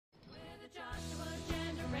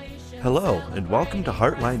Hello, and welcome to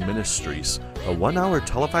Heartline Ministries, a 1-hour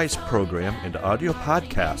televised program and audio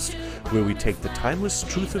podcast where we take the timeless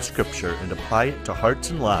truth of Scripture and apply it to hearts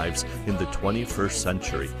and lives in the 21st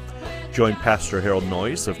century. Join Pastor Harold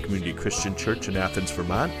Noyes of Community Christian Church in Athens,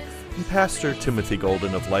 Vermont, and Pastor Timothy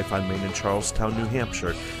Golden of Life on Main in Charlestown, New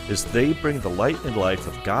Hampshire, as they bring the light and life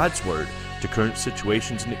of God's Word to current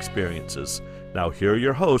situations and experiences. Now here are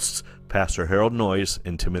your hosts, Pastor Harold Noyes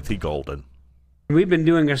and Timothy Golden. We've been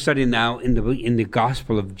doing a study now in the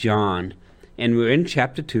Gospel of John, and we're in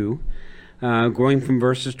chapter 2, going from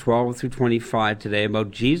verses 12 through 25 today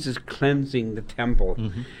about Jesus cleansing the temple.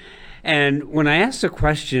 Mm-hmm. And when I asked the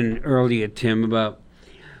question earlier, Tim, about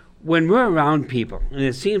when we're around people, and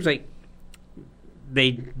it seems like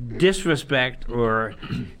they disrespect or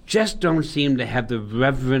just don't seem to have the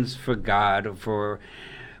reverence for God or for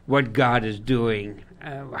what God is doing,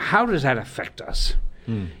 how does that affect us?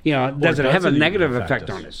 You know, does it have a negative effect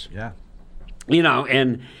on us? Yeah. You know,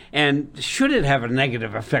 and should it have a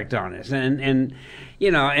negative effect on us? And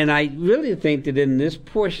you know, and I really think that in this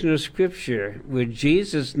portion of Scripture where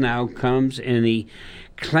Jesus now comes and he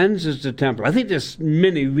cleanses the temple, I think there's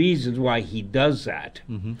many reasons why he does that.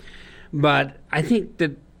 Mm-hmm. But I think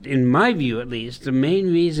that, in my view at least, the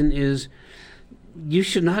main reason is you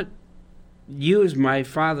should not use my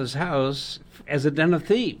Father's house as a den of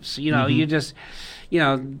thieves. You know, you just... You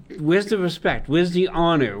know, where's the respect? Where's the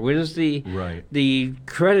honor? Where's the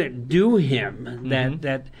credit due him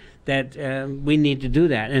that we need to do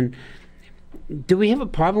that? And do we have a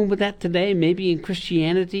problem with that today? Maybe in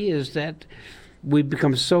Christianity, is that we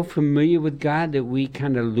become so familiar with God that we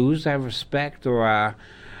kind of lose our respect, or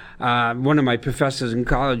our, one of my professors in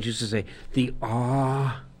college used to say, the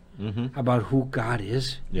awe about who God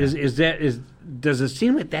is. Yeah. Does it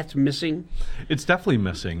seem like that's missing? It's definitely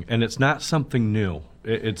missing, and it's not something new.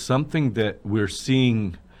 It's something that we're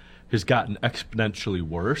seeing has gotten exponentially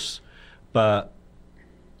worse, but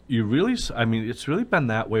it's really been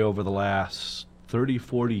that way over the last 30,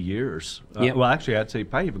 40 years. Yep. Well, actually, I'd say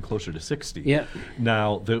probably even closer to 60. Yep.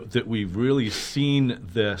 Now that we've really seen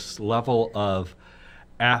this level of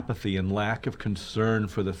apathy and lack of concern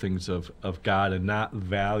for the things of God and not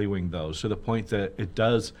valuing those to the point that it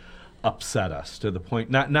does upset us, to the point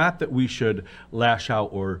not that we should lash out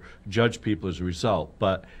or judge people as a result,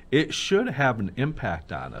 but it should have an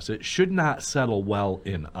impact on us. It should not settle well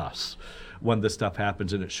in us when this stuff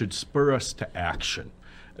happens, and it should spur us to action,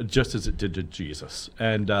 just as it did to Jesus.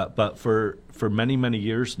 And but for many, many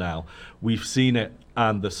years now, we've seen it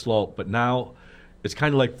on the slope, but now it's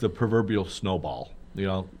kind of like the proverbial snowball, you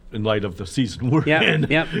know, in light of the season we're in.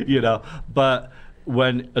 Yep. You know, but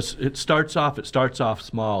when it starts off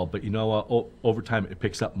small, but you know what? Over time, it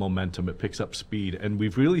picks up momentum, it picks up speed, and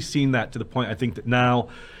we've really seen that to the point. I think that now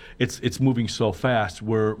it's moving so fast,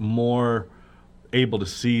 we're more able to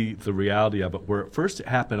see the reality of it. Where at first it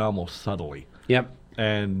happened almost subtly. Yep.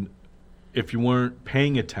 And if you weren't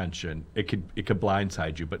paying attention, it could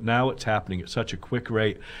blindside you. But now it's happening at such a quick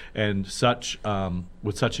rate and such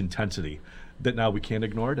with such intensity that now we can't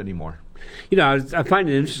ignore it anymore. You know, I find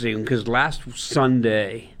it interesting because last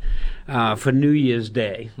Sunday, for New Year's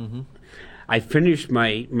Day, I finished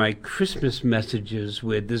my Christmas messages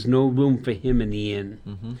with "There's no room for him in the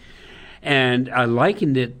inn," and I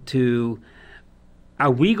likened it to,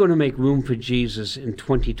 are we going to make room for Jesus in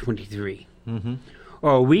 2023,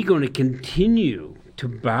 or are we going to continue to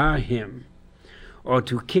bar him, or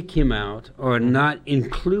to kick him out, or not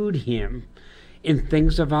include him in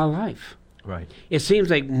things of our life? Right. It seems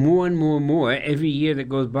like more and more every year that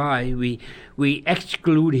goes by, we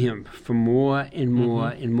exclude him from more and more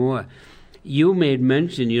and more. You made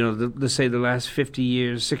mention, you know, let's say the last 50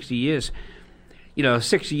 years, 60 years. You know,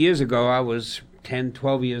 60 years ago, I was 10,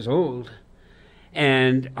 12 years old,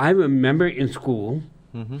 and I remember in school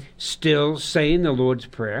still saying the Lord's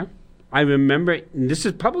Prayer. I remember, and this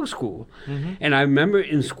is public school, and I remember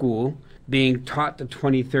in school being taught the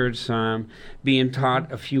 23rd Psalm, being taught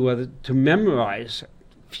to memorize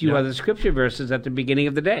a few other scripture verses at the beginning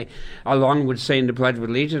of the day, along with saying the Pledge of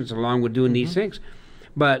Allegiance, along with doing these things.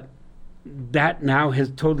 But that now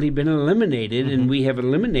has totally been eliminated, and we have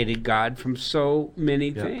eliminated God from so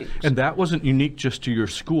many things. And that wasn't unique just to your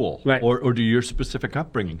school or to your specific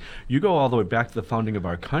upbringing. You go all the way back to the founding of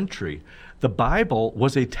our country. The Bible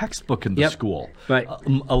was a textbook in the school. Right.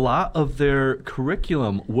 A lot of their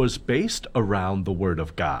curriculum was based around the Word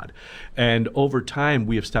of God. And over time,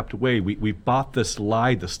 we have stepped away. We bought this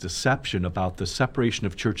lie, this deception about the separation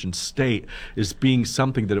of church and state as being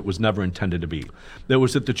something that it was never intended to be. That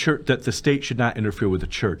was that the state should not interfere with the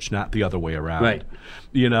church, not the other way around. Right.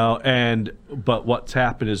 You know, but what's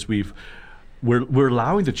happened is we've we're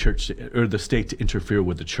allowing the church or the state to interfere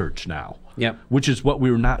with the church now, Yep. which is what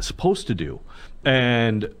we were not supposed to do.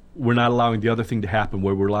 And we're not allowing the other thing to happen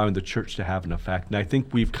where we're allowing the church to have an effect. And I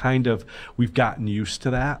think we've gotten used to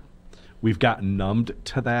that. We've gotten numbed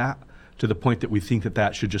to that, to the point that we think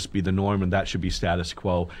that should just be the norm and that should be status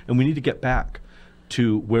quo. And we need to get back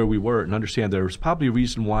to where we were and understand there was probably a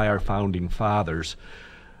reason why our founding fathers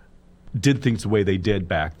did things the way they did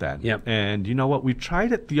back then. Yep. And you know what? We've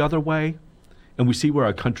tried it the other way, and we see where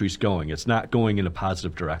our country's going. It's not going in a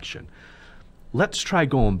positive direction. Let's try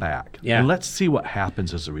going back, and let's see what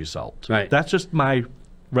happens as a result. Right. That's just my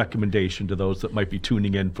recommendation to those that might be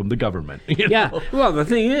tuning in from the government. You know? Well, the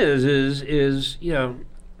thing is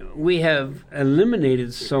we have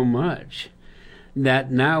eliminated so much that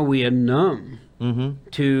now we are numb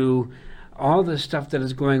to all the stuff that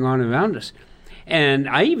is going on around us. And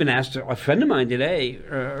I even asked a friend of mine today,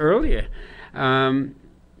 earlier,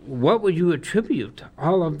 what would you attribute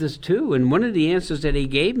all of this to? And one of the answers that he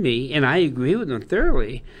gave me, and I agree with him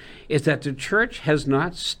thoroughly, is that the church has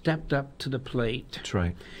not stepped up to the plate. That's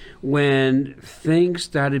right. When things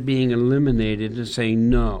started being eliminated and saying,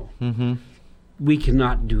 no, we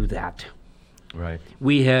cannot do that. Right.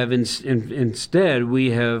 We have instead,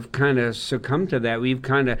 we have kind of succumbed to that. We've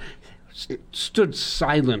kind of stood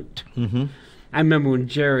silent. I remember when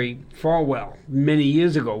Jerry Falwell, many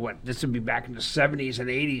years ago, this would be back in the 70s and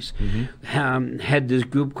 80s, had this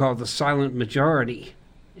group called the Silent Majority.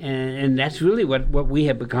 And that's really what we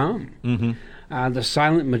have become, the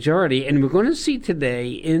silent majority. And we're going to see today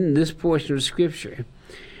in this portion of Scripture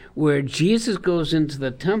where Jesus goes into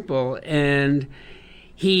the temple and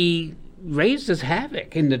he raises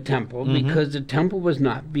havoc in the temple because the temple was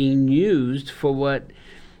not being used for what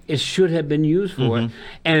it should have been used for.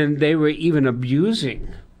 And they were even abusing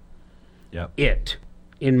it,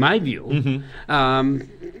 in my view,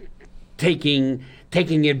 taking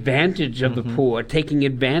advantage of the poor, taking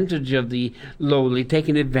advantage of the lowly,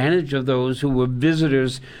 taking advantage of those who were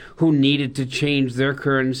visitors who needed to change their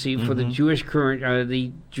currency for the Jewish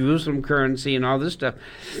the Jerusalem currency and all this stuff.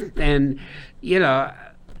 And,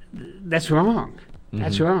 that's wrong.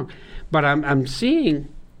 That's wrong. But I'm seeing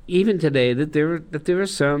even today that there are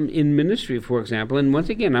some in ministry, for example. And once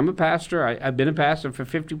again, I'm a pastor. I've been a pastor for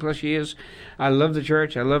 50 plus years. I love the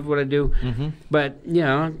church. I love what I do. But,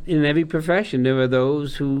 in every profession, there are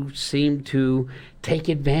those who seem to take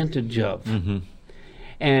advantage of.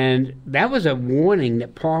 And that was a warning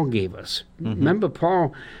that Paul gave us. Remember,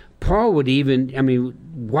 Paul would even,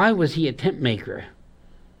 why was he a tent maker?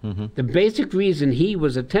 The basic reason he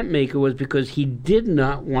was a tent maker was because he did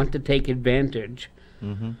not want to take advantage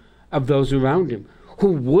of those around him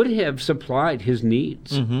who would have supplied his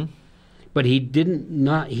needs, but he did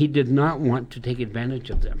not want to take advantage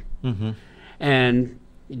of them. And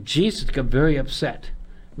Jesus got very upset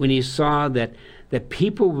when he saw that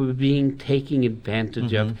people were being taken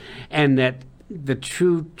advantage of, and that the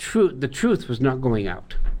truth was not going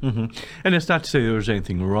out. And it's not to say there was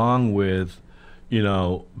anything wrong with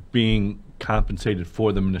being compensated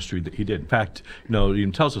for the ministry that he did. In fact, it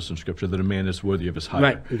even tells us in Scripture that a man is worthy of his hire.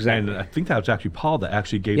 Right, exactly. And I think that was actually Paul that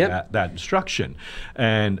actually gave that instruction.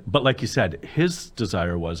 But like you said, his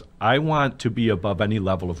desire was, I want to be above any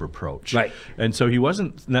level of reproach. Right. And so he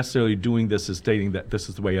wasn't necessarily doing this as stating that this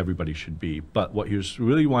is the way everybody should be. But what he was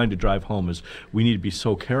really wanting to drive home is we need to be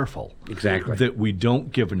so careful that we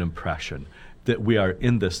don't give an impression that we are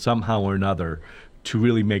in this somehow or another to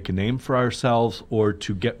really make a name for ourselves or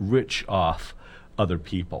to get rich off other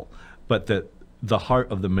people, but that the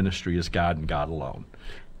heart of the ministry is God and God alone.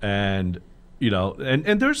 And,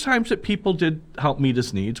 and there's times that people did help meet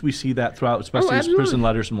his needs. We see that throughout, especially his prison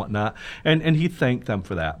letters and whatnot. And he thanked them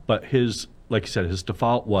for that. But like you said, his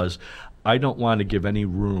default was, I don't want to give any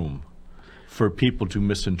room for people to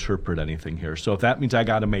misinterpret anything here. So if that means I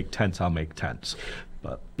got to make tents, I'll make tents.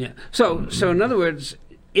 But So in other words,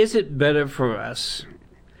 is it better for us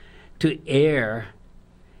to err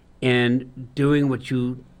in doing what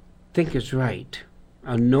you think is right,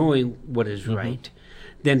 or knowing what is right,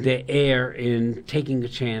 than to err in taking a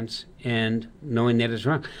chance and knowing that is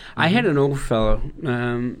wrong? I had an old fellow,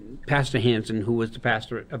 Pastor Hansen, who was the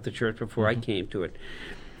pastor of the church before I came to it.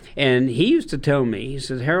 And he used to tell me, he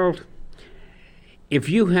says, Harold, if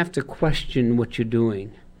you have to question what you're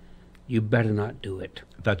doing, you better not do it.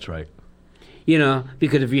 That's right.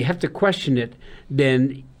 Because if you have to question it,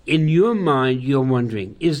 then in your mind, you're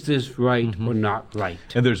wondering, is this right or not right?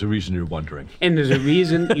 And there's a reason you're wondering. And there's a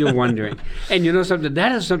reason you're wondering. And something,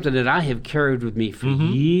 that is something that I have carried with me for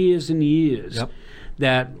years and years. Yep.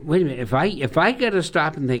 That, wait a minute, if I got to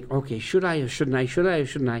stop and think, okay, should I or shouldn't I, should I or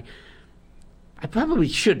shouldn't I? I probably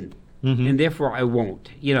shouldn't. and therefore I won't.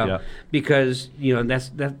 Because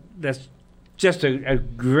that's just a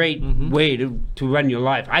great way to run your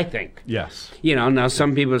life, I think. Yes. Now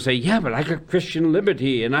some people say, yeah, but I got Christian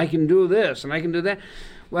liberty, and I can do this, and I can do that.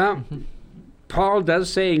 Well, Paul does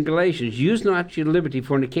say in Galatians, use not your liberty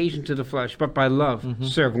for an occasion to the flesh, but by love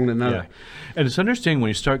serve one another. Yeah. And it's understanding when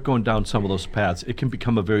you start going down some of those paths, it can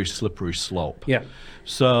become a very slippery slope. Yeah.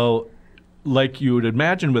 So like you would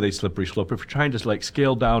imagine with a slippery slope, if you're trying to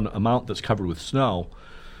scale down a mountain that's covered with snow,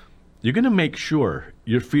 you're going to make sure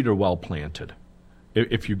your feet are well planted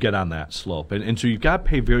if you get on that slope. And so you've got to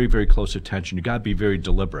pay very, very close attention. You've got to be very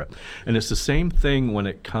deliberate. And it's the same thing when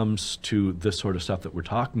it comes to this sort of stuff that we're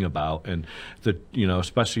talking about, and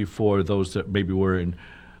especially for those that maybe were in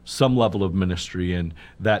some level of ministry, and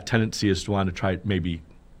that tendency is to want to try maybe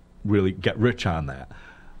really get rich on that.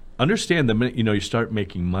 Understand the minute you start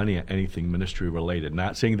making money at anything ministry related,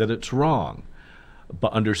 not saying that it's wrong,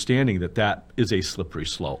 but understanding that is a slippery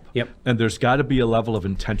slope. Yep. And there's got to be a level of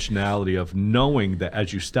intentionality of knowing that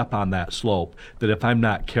as you step on that slope, that if I'm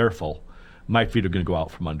not careful, my feet are going to go out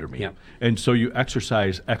from under me. Yep. And so you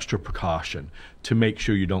exercise extra precaution to make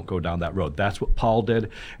sure you don't go down that road. That's what Paul did,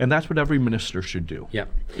 and that's what every minister should do. Yeah.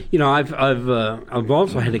 I've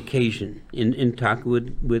also had occasion in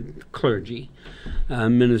talking with clergy,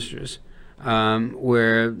 ministers,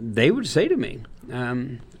 where they would say to me,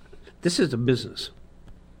 this is a business.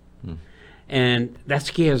 And that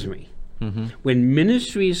scares me. When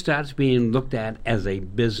ministry starts being looked at as a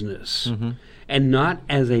business and not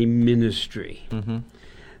as a ministry,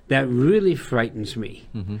 that really frightens me.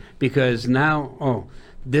 Because now,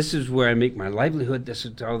 this is where I make my livelihood, this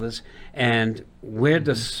is all this, and where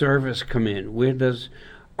does service come in? Where does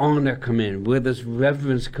honor come in? Where does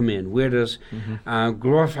reverence come in? Where does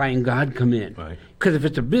glorifying God come in? Because if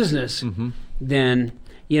it's a business, then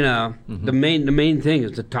the main thing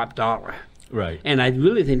is the top dollar. Right. And I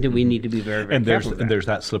really think that we need to be very, very careful. And there's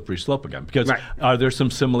that slippery slope again. Because are there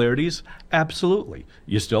some similarities? Absolutely.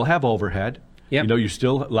 You still have overhead. Yep. You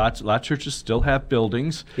still lots of churches still have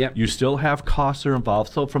buildings. Yep. You still have costs that are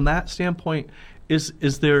involved. So from that standpoint,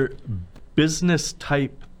 is there business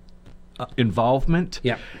type involvement?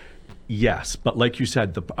 Yeah. Yes, but like you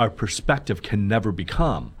said, our perspective can never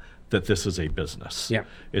become that this is a business. Yeah.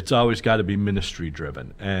 It's always got to be ministry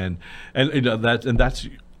driven, and that's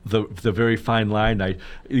the very fine line.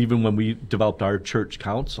 Even when we developed our church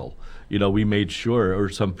council, we made sure, or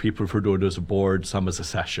some people refer to it as a board, some as a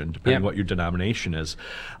session, depending on what your denomination is.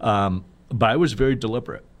 But I was very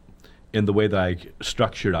deliberate in the way that I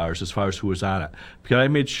structured ours as far as who was on it, because I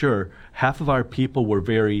made sure half of our people were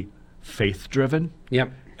very faith driven,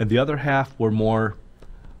 and the other half were more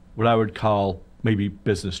what I would call maybe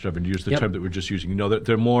business driven, to use the term that we're just using.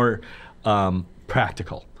 They're more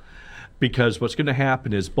practical. Because what's going to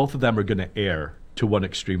happen is both of them are going to err to one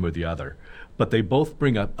extreme or the other, but they both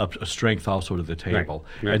bring a strength also to the table.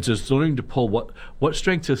 Right. And just learning to pull what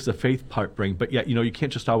strength does the faith part bring, but yet you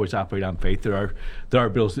can't just always operate on faith. There are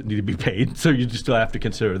bills that need to be paid, so you just still have to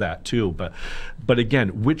consider that too. But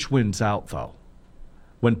again, which wins out though?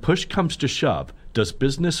 When push comes to shove, does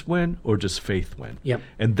business win or does faith win? Yep.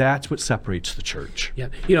 And that's what separates the church. Yeah.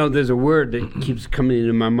 There's a word that keeps coming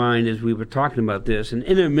into my mind as we were talking about this, and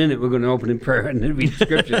in a minute we're going to open in prayer and then read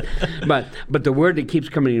scripture. but the word that keeps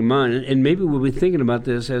coming to mind, and maybe we'll be thinking about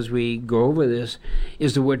this as we go over this,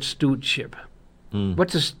 is the word stewardship. What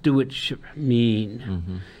does stewardship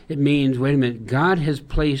mean? It means, wait a minute, God has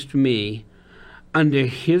placed me under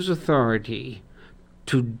His authority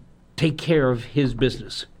to take care of His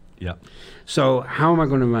business. Yeah. So how am I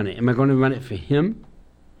going to run it? Am I going to run it for Him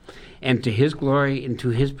and to His glory and to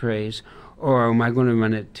His praise, or am I going to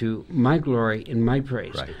run it to my glory and my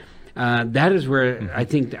praise? Right. That is where I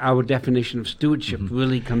think our definition of stewardship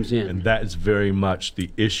really comes in. And that is very much the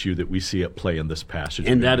issue that we see at play in this passage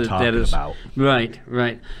and that is about. Right.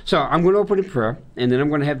 So I'm going to open in prayer, and then I'm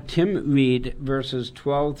going to have Tim read verses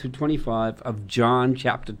 12 through 25 of John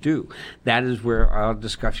chapter 2. That is where our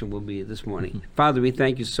discussion will be this morning. Father, we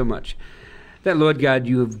thank you so much that, Lord God,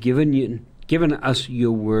 you have given us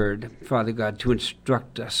your word, Father God, to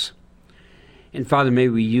instruct us. And Father, may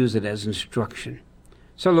we use it as instruction.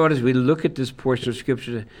 So, Lord, as we look at this portion of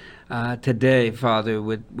Scripture today, Father,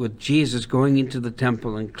 with Jesus going into the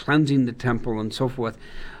temple and cleansing the temple and so forth,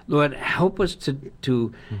 Lord, help us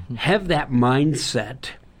to have that mindset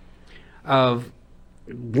of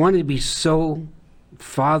wanting to be so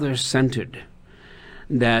Father-centered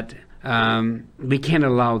that we can't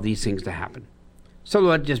allow these things to happen. So,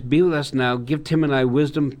 Lord, just be with us now. Give Tim and I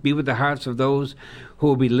wisdom. Be with the hearts of those who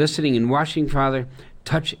will be listening and watching, Father.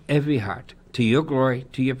 Touch every heart. To your glory,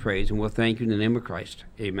 to your praise, and we'll thank you in the name of Christ.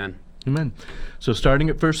 Amen. Amen. So starting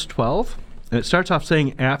at verse 12, and it starts off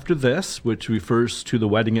saying, after this, which refers to the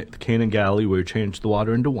wedding at Cana in Galilee where he changed the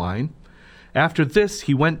water into wine. After this,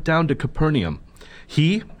 he went down to Capernaum.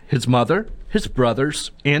 He, his mother, his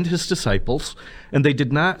brothers, and his disciples, and they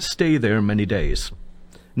did not stay there many days.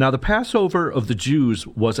 Now the Passover of the Jews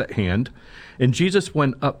was at hand, and Jesus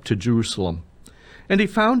went up to Jerusalem. And he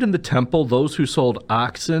found in the temple those who sold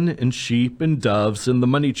oxen and sheep and doves and the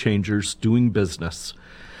money changers doing business.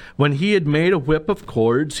 When he had made a whip of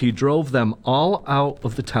cords, he drove them all out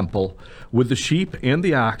of the temple with the sheep and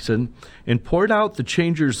the oxen, and poured out the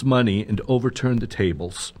changers' money and overturned the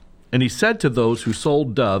tables. And he said to those who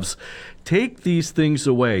sold doves, "Take these things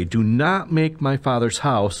away. Do not make my Father's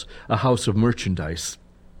house a house of merchandise."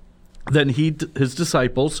 Then his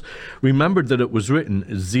disciples remembered that it was written,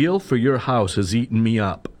 "Zeal for your house has eaten me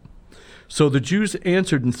up." So the Jews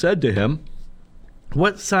answered and said to him,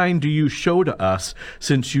 "What sign do you show to us,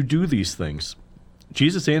 since you do these things?"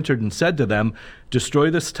 Jesus answered and said to them, "Destroy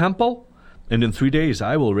this temple, and in 3 days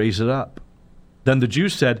I will raise it up." Then the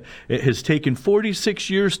Jews said, "It has taken 46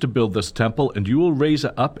 years to build this temple, and you will raise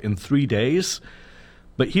it up in 3 days?"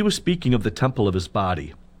 But he was speaking of the temple of his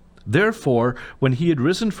body. Therefore, when he had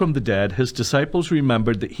risen from the dead, his disciples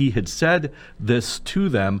remembered that he had said this to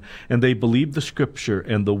them, and they believed the scripture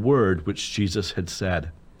and the word which Jesus had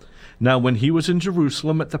said. Now when he was in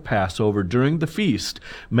Jerusalem at the Passover during the feast,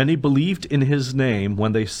 many believed in his name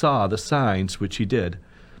when they saw the signs which he did.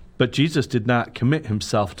 But Jesus did not commit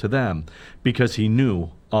himself to them, because he knew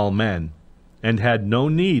all men, and had no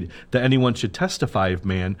need that anyone should testify of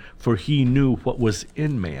man, for he knew what was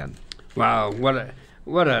in man. Wow,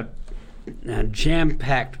 what a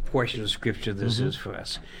jam-packed portion of Scripture this is for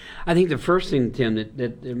us. I think the first thing, Tim,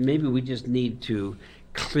 that maybe we just need to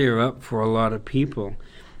clear up for a lot of people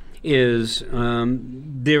is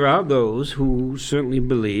there are those who certainly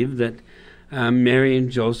believe that Mary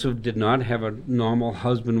and Joseph did not have a normal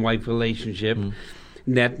husband-wife relationship,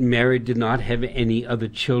 that Mary did not have any other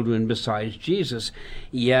children besides Jesus.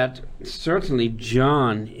 Yet certainly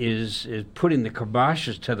John is putting the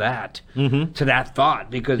kiboshes to that,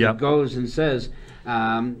 thought, because it goes and says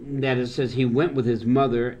that it says he went with his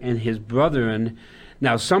mother and his brethren.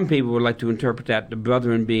 Now some people would like to interpret that the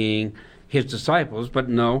brethren being his disciples, but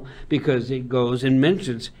no, because it goes and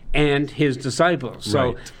mentions and his disciples.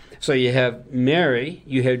 Right. So you have Mary,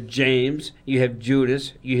 you have James, you have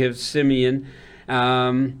Judas, you have Simeon,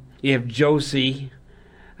 you have Josie.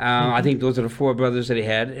 I think those are the 4 brothers that he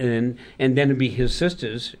had, and then it'd be his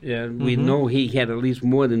sisters. We know he had at least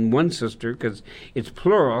more than one sister because it's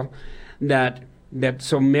plural.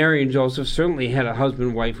 So Mary and Joseph certainly had a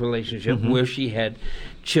husband-wife relationship where she had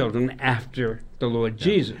children after the Lord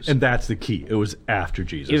Jesus. And that's the key. It was after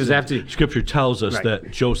Jesus. It was after. Scripture tells us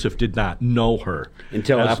that Joseph did not know her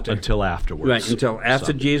until afterwards. Right, until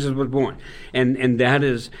after Jesus was born. And that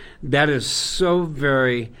is so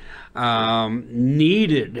very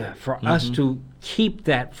needed for us to keep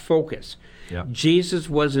that focus. Yep. Jesus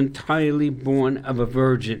was entirely born of a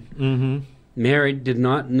virgin. Mary did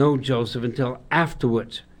not know Joseph until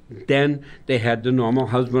afterwards. Then they had the normal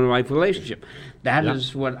husband and wife relationship. That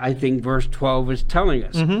is what I think verse 12 is telling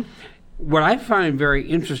us. What I find very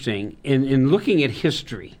interesting in looking at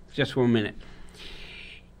history, just for a minute,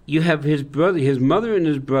 you have his mother and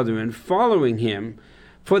his brethren following him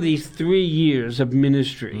for these 3 years of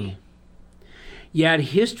ministry. Yet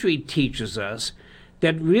history teaches us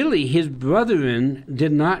that really his brethren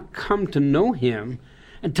did not come to know him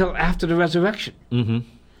until after the resurrection.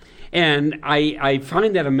 And I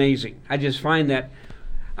find that amazing. I just find that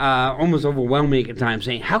almost overwhelming at times,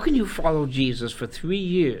 saying, how can you follow Jesus for 3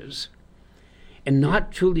 years and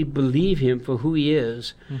not truly believe him for who he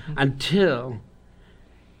is until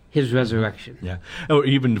his resurrection? Yeah, or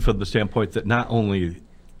even from the standpoint that not only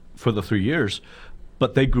for the 3 years,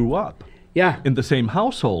 but they grew up in the same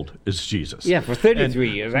household as Jesus. Yeah, for 33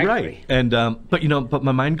 years, actually. Right. And but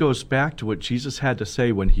my mind goes back to what Jesus had to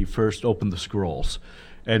say when he first opened the scrolls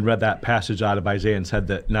and read that passage out of Isaiah and said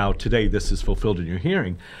that now today this is fulfilled in your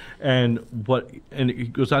hearing. And he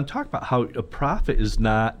goes on to talk about how a prophet is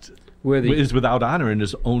without honor in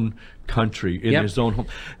his own country, in his own home.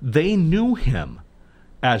 They knew him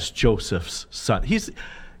as Joseph's son. He's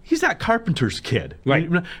that carpenter's kid. Right.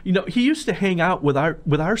 You know, he used to hang out with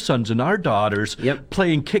our sons and our daughters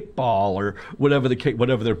playing kickball or whatever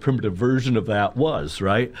their primitive version of that was,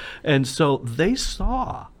 right? And so they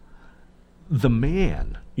saw the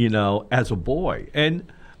man, as a boy.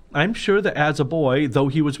 And I'm sure that as a boy, though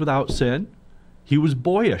he was without sin, he was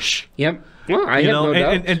boyish. Yep. Well, I have no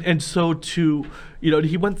doubt. And so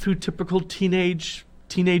he went through typical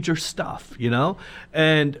teenager stuff,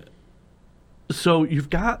 and So you've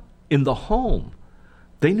got in the home,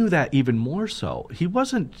 they knew that even more so. He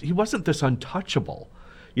wasn't this untouchable.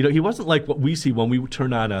 He wasn't like what we see when we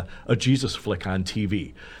turn on a Jesus flick on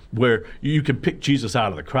TV, where you can pick Jesus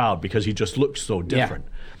out of the crowd because he just looks so different.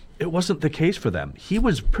 Yeah. It wasn't the case for them. He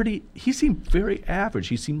seemed very average.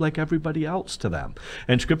 He seemed like everybody else to them.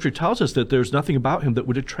 And Scripture tells us that there's nothing about him that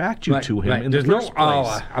would attract you to him in the first place. There's no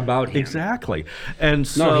awe about him. Exactly. And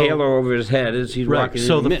so, no halo over his head as he's walking in the midst.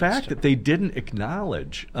 So the fact that they didn't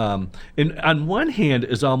acknowledge, and on one hand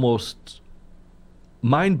is almost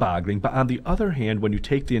mind-boggling, but on the other hand, when you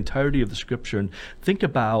take the entirety of the Scripture and think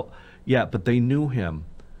about, but they knew him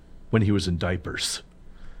when he was in diapers.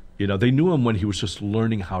 They knew him when he was just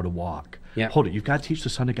learning how to walk. Yep. Hold it, you've got to teach the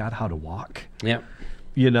Son of God how to walk. Yeah.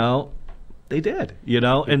 They did,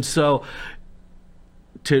 And so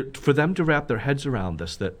for them to wrap their heads around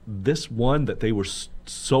this one that they were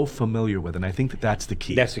so familiar with, and I think that's the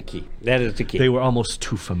key. That's the key. That is the key. They were almost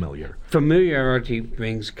too familiar. Familiarity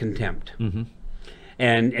brings contempt. Mm-hmm.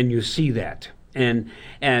 And you see that. And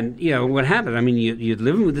what happened, I mean, you're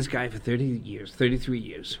living with this guy for 33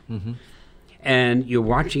 years. Mm-hmm. And you're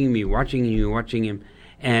watching him,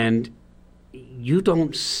 and you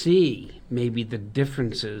don't see maybe the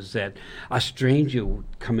differences that a stranger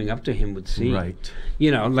coming up to him would see. Right.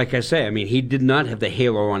 Like I say, I mean, he did not have the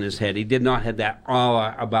halo on his head. He did not have that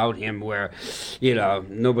aura about him where,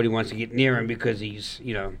 nobody wants to get near him because he's,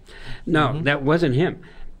 No, that wasn't him.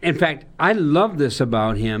 In fact, I love this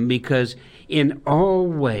about him because in all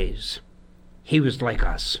ways, he was like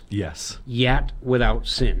us. Yes. Yet without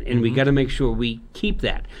sin. And we got to make sure we keep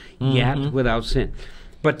that. Yet without sin.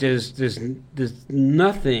 But there's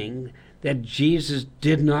nothing that Jesus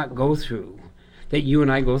did not go through that you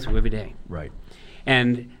and I go through every day. Right.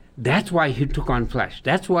 And that's why he took on flesh.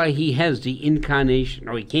 That's why he has the incarnation,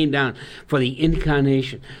 or he came down for the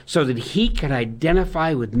incarnation, so that he could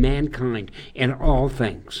identify with mankind in all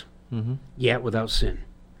things, yet without sin.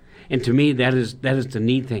 And to me, that is the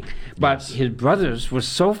neat thing. But his brothers were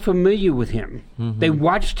so familiar with him. They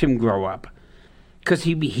watched him grow up. Because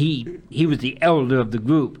he was the elder of the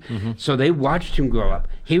group. So they watched him grow up.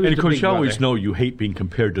 He was and of course, you always brother. know you hate being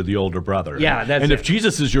compared to the older brother. Yeah, that's And it. if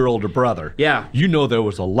Jesus is your older brother, you know there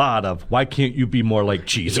was a lot of, why can't you be more like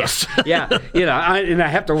Jesus? And I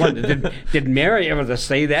have to wonder, did Mary ever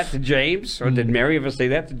say that to James? Or did Mary ever say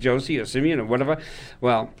that to Josie or Simeon or whatever?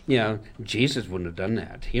 Well, Jesus wouldn't have done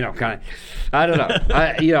that. Kind of, I don't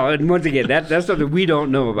know. And once again, that's something we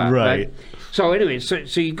don't know about. Right? So anyway,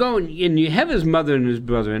 so you go and you have his mother and his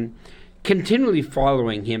brethren continually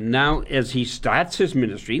following him now as he starts his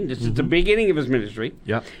ministry. This is the beginning of his ministry.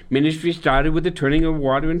 Yep. Ministry started with the turning of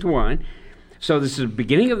water into wine. So this is the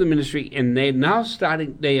beginning of the ministry, and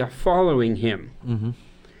they are following him.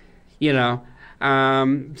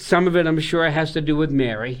 Some of it, I'm sure, has to do with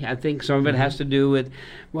Mary. I think some of it has to do with,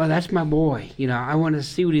 well, that's my boy. I want to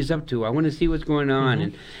see what he's up to. I want to see what's going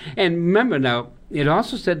on. And remember now, it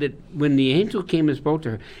also said that when the angel came and spoke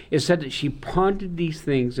to her, it said that she pondered these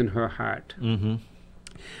things in her heart.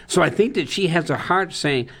 So I think that she has a heart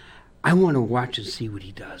saying, I want to watch and see what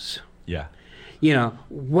he does. Yeah.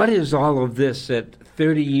 What is all of this that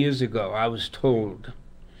 30 years ago I was told?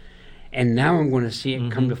 And now I'm going to see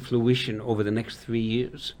it come to fruition over the next 3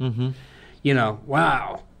 years.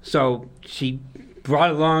 Wow. So she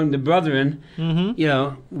brought along the brethren,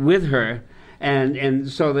 with her, and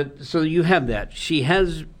so you have that. She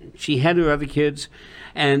had her other kids,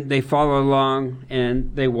 and they followed along,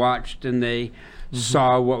 and they watched, and they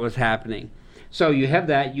saw what was happening. So you have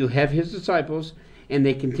that. You have his disciples, and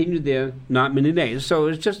they continued there not many days. So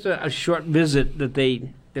it's just a short visit that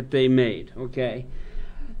they made. Okay.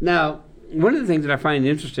 Now, one of the things that I find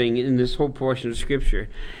interesting in this whole portion of Scripture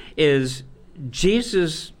is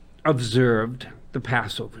Jesus observed the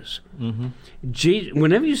Passovers.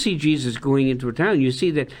 Whenever you see Jesus going into a town, you see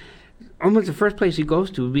that almost the first place he goes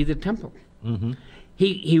to would be the temple.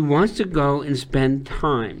 He wants to go and spend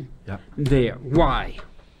time there. Why?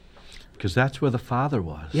 Because that's where the Father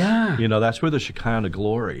was. Yeah. That's where the Shekinah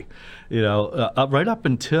glory, right up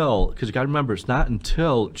until, because you got to remember, it's not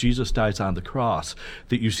until Jesus dies on the cross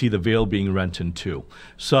that you see the veil being rent in two.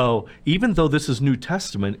 So even though this is New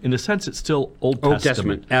Testament, in a sense, it's still Old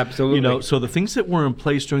Testament. Absolutely. So the things that were in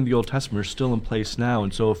place during the Old Testament are still in place now.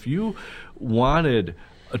 And so if you wanted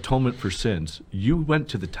atonement for sins, you went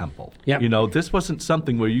to the temple. Yep. This wasn't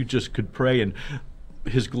something where you just could pray and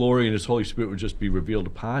his glory and his Holy Spirit would just be revealed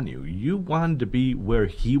upon you. You wanted to be where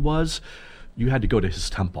he was, you had to go to his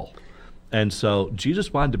temple. And so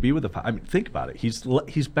Jesus wanted to be with the Father. I mean, think about it.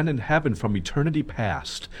 He's been in heaven from eternity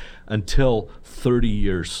past until 30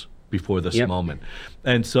 years before this moment.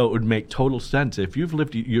 And so it would make total sense if you've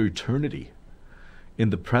lived your eternity in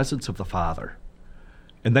the presence of the Father,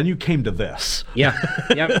 and then you came to this.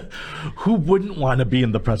 Who wouldn't want to be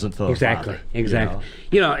in the presence of the Father? Exactly.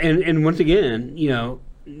 And once again,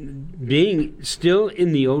 being still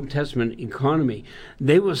in the Old Testament economy,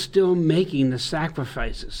 they were still making the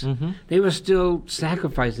sacrifices. They were still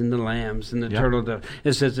sacrificing the lambs and the turtle doves.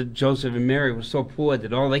 It says that Joseph and Mary were so poor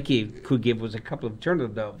that all they could give was a couple of turtle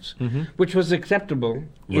doves, which was acceptable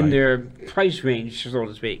in their price range, so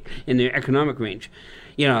to speak, in their economic range.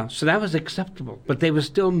 So that was acceptable, but they were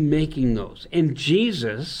still making those. And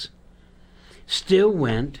Jesus still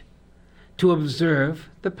went to observe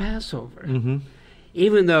the Passover.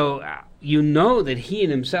 Even though that he in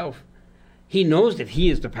himself, he knows that he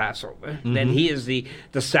is the Passover, that he is the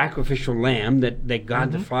sacrificial lamb that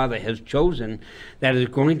God the Father has chosen, that is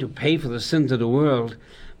going to pay for the sins of the world,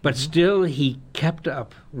 but still he kept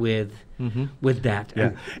up with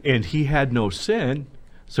that. And he had no sin,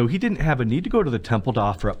 so he didn't have a need to go to the temple to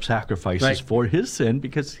offer up sacrifices for his sin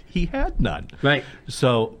because he had none.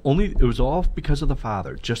 So it was all because of the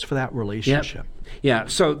Father, just for that relationship.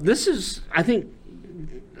 So this is, I think,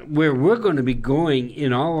 where we're going to be going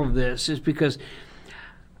in all of this, is because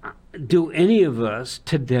do any of us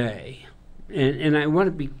today, and I want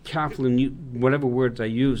to be careful in whatever words I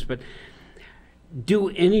use, but do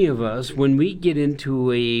any of us, when we get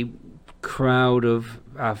into a crowd of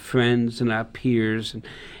our friends and our peers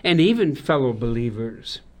and even fellow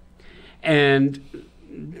believers, and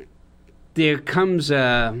there comes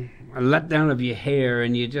a letdown of your hair,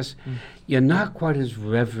 and you're not quite as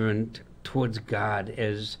reverent towards God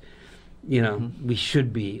as we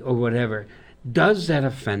should be, or whatever, does that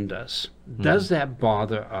offend us? Does that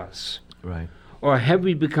bother us? Or have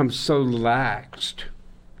we become so laxed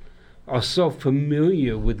or so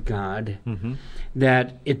familiar with God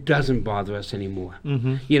that it doesn't bother us anymore?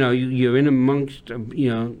 You're in amongst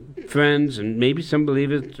friends and maybe some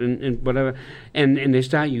believers and whatever, and they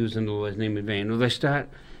start using the Lord's name in vain, or they start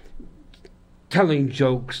telling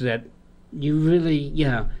jokes that you really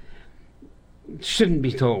shouldn't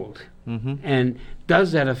be told. And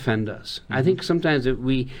does that offend us? I think sometimes that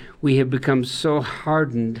we have become so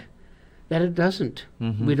hardened that it doesn't.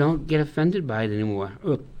 We don't get offended by it anymore.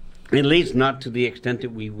 At least not to the extent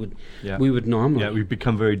that we would normally. We've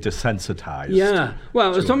become very desensitized.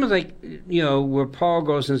 Well, it's almost like, where Paul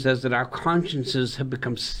goes and says that our consciences have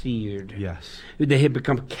become seared. They have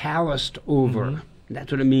become calloused over.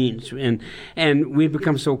 That's what it means. And we've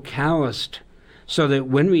become so calloused so that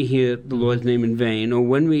when we hear the Lord's name in vain, or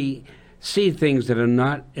when we see things that are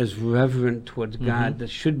not as reverent towards God that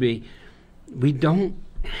should be, we don't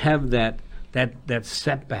have that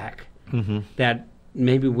setback that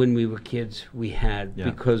maybe when we were kids we had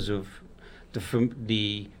because of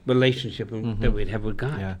the relationship that we'd have with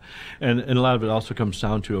God. And a lot of it also comes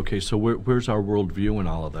down to, okay, so where's our worldview in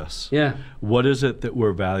all of this? What is it that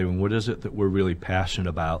we're valuing? What is it that we're really passionate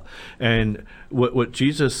about? And what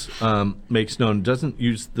Jesus makes known, doesn't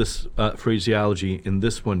use this phraseology in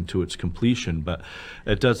this one to its completion, but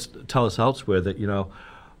it does tell us elsewhere that,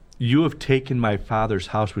 you have taken my Father's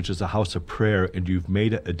house, which is a house of prayer, and you've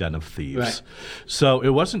made it a den of thieves. So it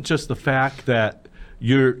wasn't just the fact that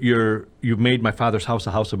you've made my Father's house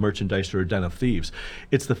a house of merchandise or a den of thieves.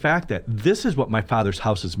 It's the fact that this is what my Father's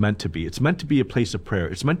house is meant to be. It's meant to be a place of prayer.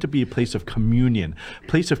 It's meant to be a place of communion,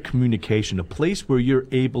 place of communication, a place where you're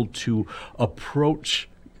able to approach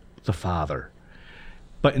the Father.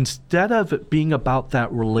 But instead of it being about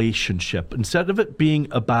that relationship, instead of it being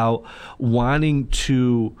about wanting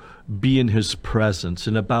to be in his presence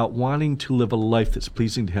and about wanting to live a life that's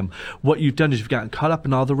pleasing to him, what you've done is you've gotten caught up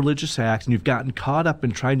in all the religious acts, and you've gotten caught up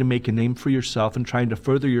in trying to make a name for yourself and trying to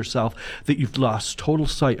further yourself, that you've lost total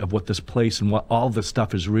sight of what this place and what all this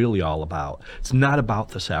stuff is really all about. It's not about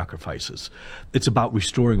the sacrifices. It's about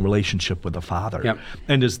restoring relationship with the Father.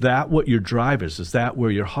 And is that what your drive is? Is that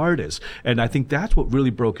where your heart is? And I think that's what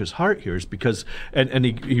really broke his heart here, is because, and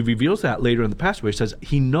he reveals that later in the passage where he says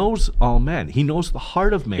he knows all men. He knows the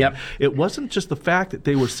heart of man. It wasn't just the fact that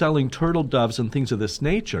they were selling turtle doves and things of this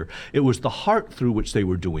nature. It was the heart through which they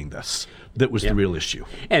were doing this that was the real issue.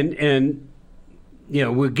 And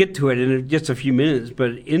we'll get to it in just a few minutes,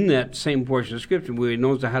 but in that same portion of Scripture where he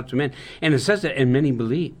knows the hearts of men, and it says that, and many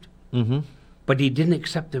believed. But he didn't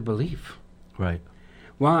accept their belief.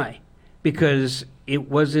 Why? Because it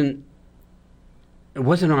wasn't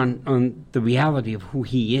on the reality of who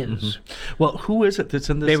he is. Well, who is it that's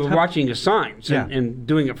in this They were watching the signs and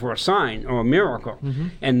doing it for a sign or a miracle,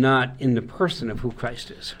 and not in the person of who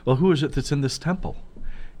Christ is. Well, who is it that's in this temple?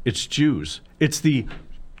 It's Jews. It's the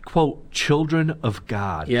quote, children of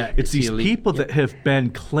God. Yeah, it's these elite. people that have been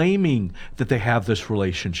claiming that they have this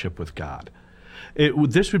relationship with God.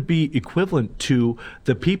 This would be equivalent to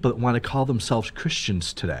the people that want to call themselves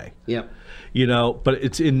Christians today. Yep. But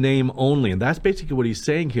it's in name only. And that's basically what he's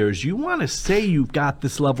saying here is you want to say you've got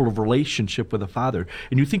this level of relationship with the Father,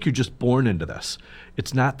 and you think you're just born into this.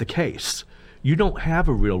 It's not the case. You don't have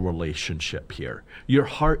a real relationship here. Your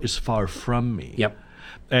heart is far from me. Yep.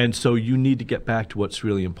 And so you need to get back to what's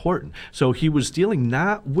really important. So he was dealing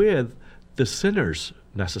not with the sinners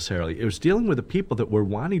necessarily. It was dealing with the people that were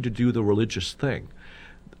wanting to do the religious thing.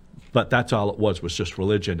 But that's all it was just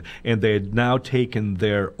religion. And they had now taken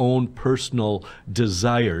their own personal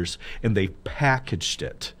desires and they packaged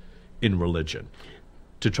it in religion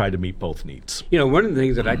to try to meet both needs. One of the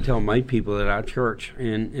things that I tell my people at our church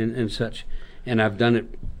and such, and I've done it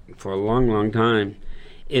for a long, long time,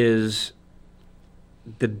 is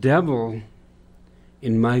the devil,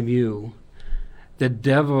 in my view, the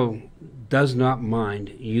devil does not mind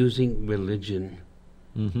using religion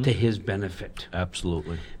to his benefit.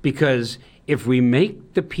 Absolutely. Because if we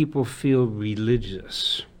make the people feel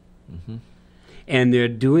religious and they're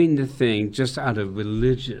doing the thing just out of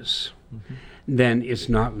religious, then it's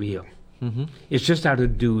not real. It's just out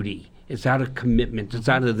of duty. It's out of commitment. It's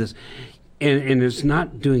out of this. And it's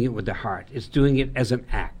not doing it with the heart. It's doing it as an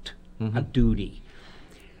act, a duty.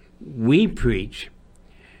 We preach,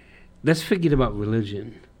 let's forget about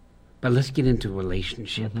religion, but let's get into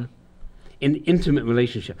relationship, an intimate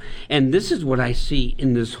relationship. And this is what I see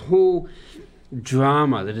in this whole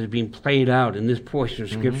drama that is being played out in this portion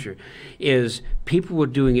of Scripture, is people were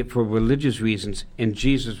doing it for religious reasons, and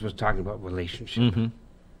Jesus was talking about relationship.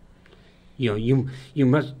 You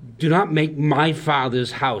must do not make my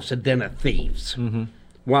Father's house a den of thieves.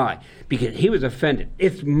 Why? Because he was offended.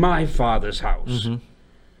 It's my Father's house.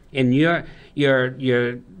 And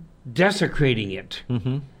you're desecrating it,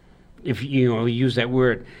 if you use that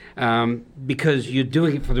word, because you're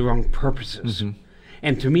doing it for the wrong purposes.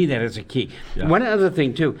 And to me, that is a key. Yeah. One other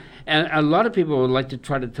thing too, and a lot of people would like to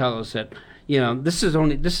try to tell us that this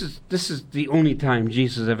is the only time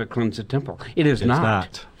Jesus ever cleansed the temple. It's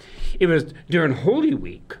not. It was during Holy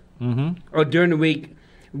Week, or during the week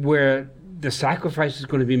where the sacrifice is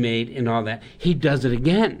going to be made and all that. He does it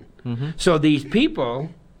again. So these people,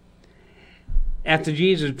 after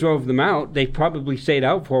Jesus drove them out, they probably stayed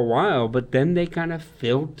out for a while, but then they kind of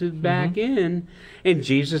filtered back in, and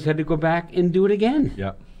Jesus had to go back and do it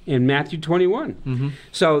again in Matthew 21.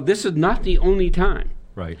 So this is not the only time.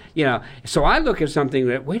 Right. So I look at something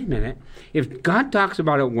that, wait a minute, if God talks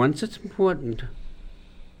about it once, it's important.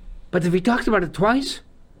 But if he talks about it twice,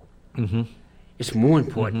 it's more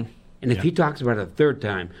important. And if he talks about it a third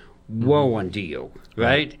time, woe unto you,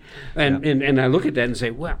 right? And I look at that and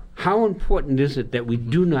say, well, how important is it that we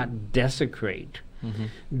do not desecrate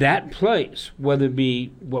that place, whether it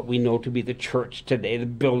be what we know to be the church today, the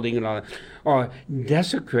building and all that, or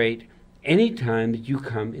desecrate any time that you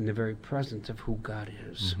come in the very presence of who God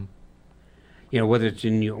is. Whether it's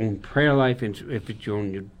in your own prayer life, if it's your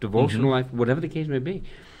own devotional life, whatever the case may be.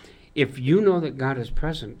 If you know that God is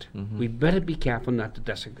present, we better be careful not to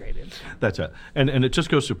desecrate it. That's it. And it just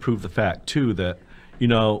goes to prove the fact, too, that,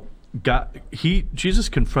 Jesus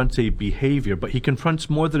confronts a behavior, but he confronts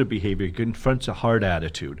more than a behavior. He confronts a heart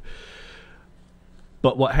attitude.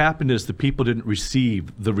 But what happened is the people didn't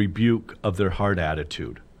receive the rebuke of their heart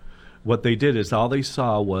attitude. What they did is all they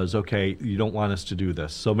saw was, okay, you don't want us to do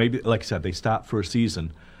this. So maybe, like I said, they stopped for a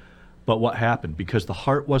season. But what happened? Because the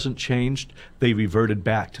heart wasn't changed, they reverted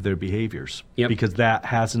back to their behaviors. Because that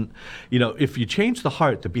hasn't, if you change the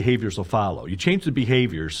heart, the behaviors will follow. You change the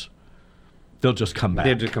behaviors, they'll just come back.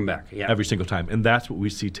 They'll just come back, every single time. And that's what we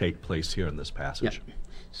see take place here in this passage.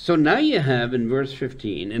 So now you have in verse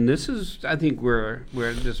 15, and this is, I think, where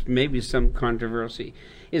there's maybe some controversy,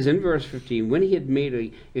 is in verse 15. When he had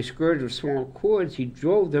made a scourge of small cords, he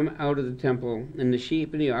drove them out of the temple, and the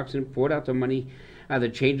sheep and the oxen poured out the money, the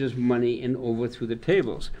changes money, and overthrew the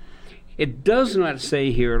tables. It does not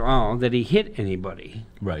say here at all that he hit anybody.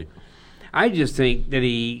 Right. I just think that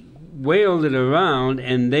he wailed it around,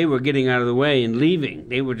 and they were getting out of the way and leaving.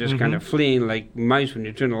 They were just kind of fleeing like mice when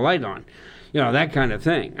you turn the light on. That kind of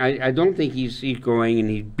thing. I don't think he's going and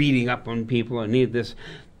he's beating up on people and need this.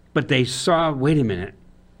 But they saw, wait a minute,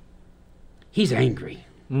 he's angry.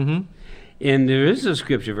 And there is a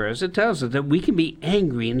scripture verse that tells us that we can be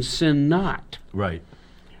angry and sin not. Right.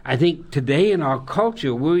 I think today in our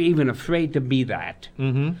culture, we're even afraid to be that.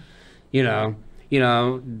 Don't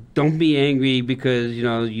be angry because,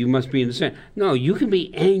 you must be in sin. No, you can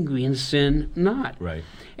be angry and sin not. Right.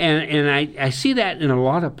 And I see that in a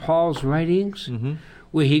lot of Paul's writings,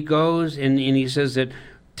 where he goes and he says that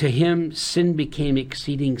to him sin became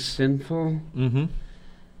exceeding sinful. Mm-hmm.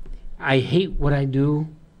 I hate what I do.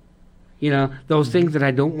 Those things that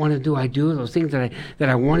I don't want to do, I do. Those things that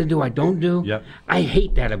I want to do, I don't do. Yep. I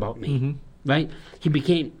hate that about me. Right? He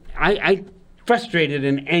became I frustrated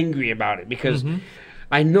and angry about it because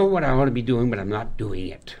I know what I ought to be doing, but I'm not doing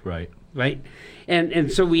it. Right. Right?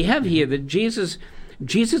 And so we have here that Jesus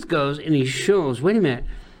goes and he shows, wait a minute,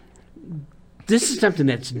 this is something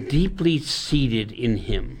that's deeply seated in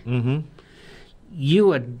him. Mm-hmm.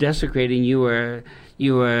 You are desecrating, you are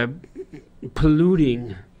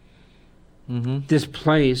polluting this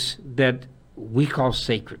place that we call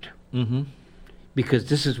sacred. Mm-hmm. Because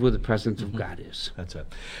this is where the presence of God is. That's it.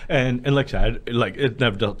 And like I said, it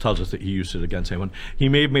never tells us that he used it against anyone. He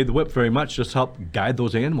may have made the whip very much just to help guide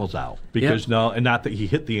those animals out. Because and not that he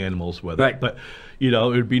hit the animals with it, but it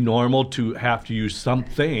would be normal to have to use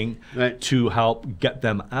something to help get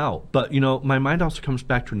them out. But my mind also comes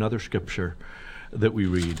back to another scripture that we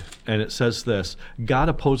read, and it says this: God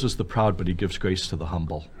opposes the proud, but he gives grace to the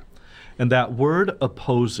humble. And that word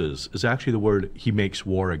opposes is actually the word he makes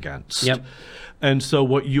war against. Yep. And so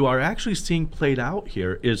what you are actually seeing played out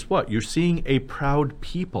here is what? You're seeing a proud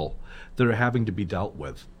people that are having to be dealt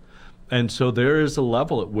with. And so there is a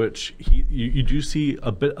level at which you do see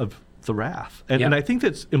a bit of the wrath. And I think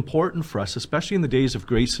that's important for us, especially in the days of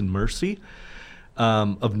grace and mercy,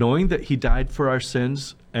 of knowing that he died for our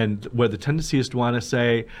sins, and where the tendency is to want to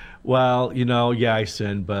say, well, I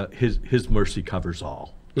sinned, but his mercy covers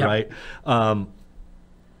all. Yep. Right?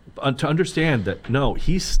 To understand that, no,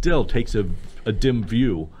 he still takes a dim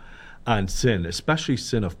view on sin, especially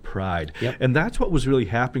sin of pride. Yep. And that's what was really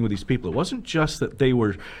happening with these people. It wasn't just that they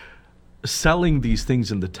were selling these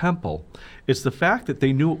things in the temple. It's the fact that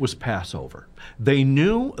they knew it was Passover. They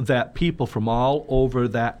knew that people from all over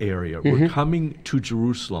that area were coming to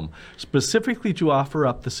Jerusalem specifically to offer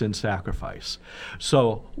up the sin sacrifice.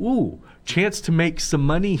 So, chance to make some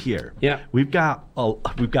money here. Yeah. We've got all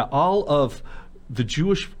of the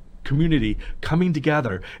Jewish community coming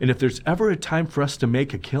together, and if there's ever a time for us to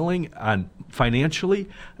make a killing on financially,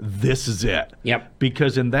 this is it. Yep.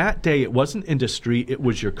 Because in that day, it wasn't industry, it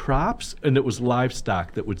was your crops and it was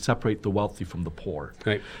livestock that would separate the wealthy from the poor.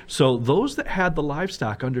 Right. So those that had the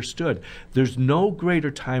livestock understood there's no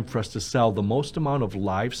greater time for us to sell the most amount of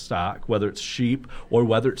livestock, whether it's sheep or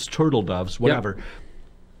whether it's turtle doves, whatever,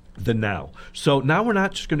 than now. So now we're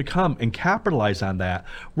not just going to come and capitalize on that.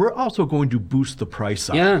 We're also going to boost the price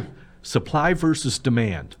up. Yeah. Supply versus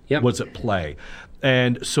demand was at play.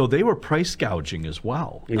 And so they were price gouging as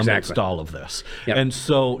well amongst all of this. Yep. And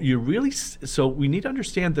so we need to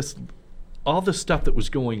understand this, all the stuff that was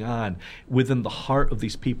going on within the heart of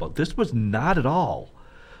these people. This was not at all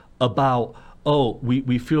about,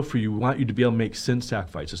 we feel for you. We want you to be able to make sin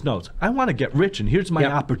sacrifices. No, it's, I want to get rich, and here's my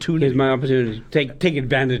opportunity. Here's my opportunity. Take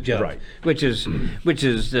advantage of. Right. Which is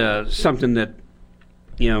something that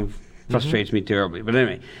frustrates me terribly. But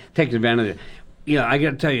anyway, take advantage of it. I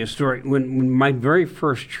got to tell you a story. When my very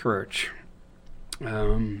first church,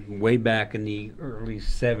 way back in the early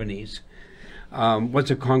 70s,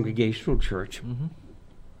 was a congregational church,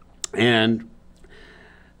 and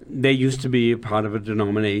they used to be a part of a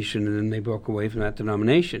denomination, and then they broke away from that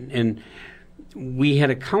denomination. And we had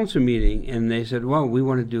a council meeting, and they said, well, we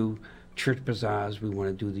want to do church bazaars. We want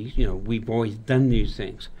to do these. We've always done these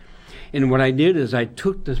things. And what I did is I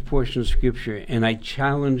took this portion of Scripture, and I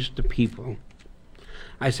challenged the people.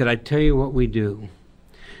 I said, I tell you what we do.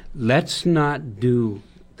 Let's not do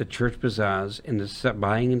the church bazaars and the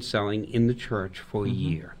buying and selling in the church for a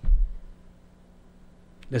year.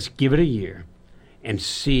 Let's give it a year and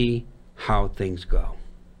see how things go.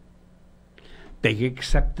 They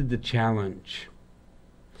accepted the challenge.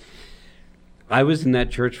 I was in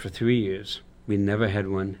that church for 3 years. We never had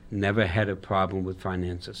one, never had a problem with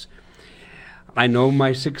finances. I know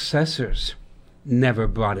my successors never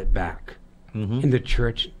brought it back. And the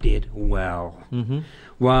church did well.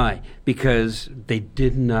 Why? Because they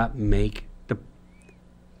did not make the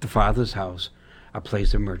Father's house a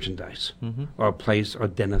place of merchandise or a place or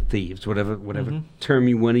den of thieves, whatever term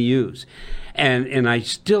you want to use. And I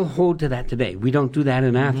still hold to that today. We don't do that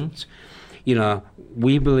in Athens.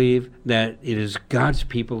 We believe that it is God's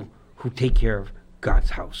people who take care of God's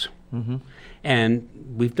house. And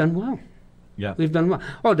we've done well. Yeah. We've done well.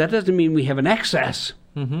 Oh, that doesn't mean we have an excess.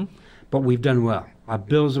 But we've done well. Our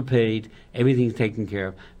bills are paid. Everything's taken care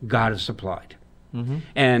of. God has supplied.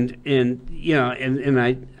 And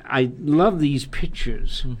I love these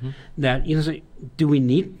pictures that say, do we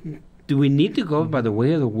need to go by the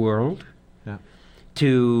way of the world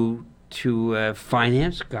to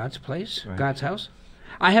finance God's place, God's house?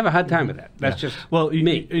 I have a hard time with that. That's just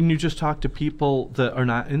me. And you just talk to people that are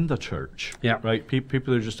not in the church, right?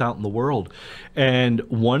 People that are just out in the world. And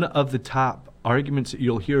one of the top arguments that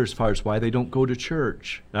you'll hear as far as why they don't go to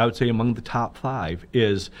church, I would say among the top 5,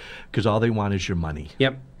 is because all they want is your money.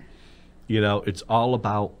 Yep. It's all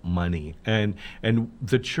about money. And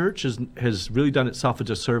the church has really done itself a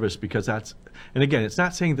disservice because and again, it's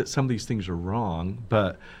not saying that some of these things are wrong,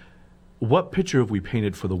 but what picture have we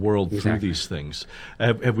painted for the world through these things?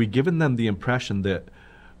 Have we given them the impression that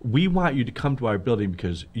we want you to come to our building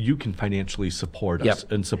because you can financially support us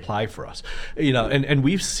and supply for us? And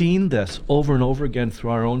we've seen this over and over again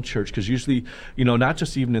through our own church, because usually, not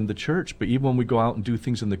just even in the church, but even when we go out and do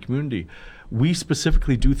things in the community, we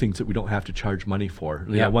specifically do things that we don't have to charge money for.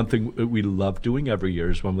 One thing we love doing every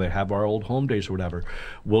year is when we have our old home days or whatever,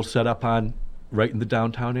 we'll set up right in the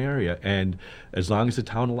downtown area, and as long as the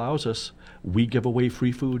town allows us, we give away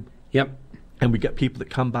free food. Yep. And we get people that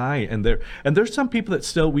come by, and there's some people that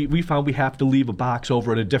still we found we have to leave a box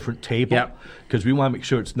over at a different table because we want to make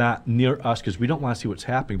sure it's not near us, because we don't want to see what's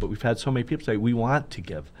happening. But we've had so many people say we want to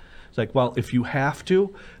give. It's like, well, if you have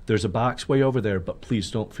to, there's a box way over there, but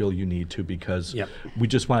please don't feel you need to, because we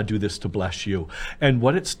just want to do this to bless you. And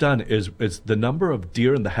what it's done is the number of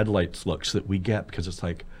deer in the headlights looks that we get, because it's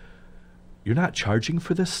like, you're not charging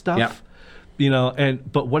for this stuff,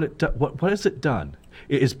 but what has it done?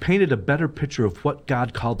 It has painted a better picture of what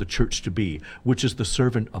God called the church to be, which is the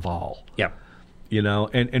servant of all. Yep.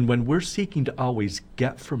 And when we're seeking to always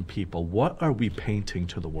get from people, what are we painting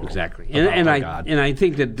to the world? Exactly. And I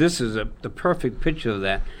think that this is the perfect picture of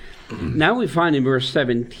that. Now we find in verse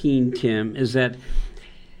 17, Tim, is that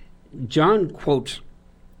John quotes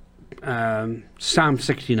Psalm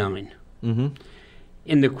 69. Mm-hmm.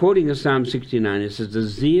 In the quoting of Psalm 69, it says, "The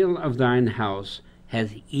zeal of thine house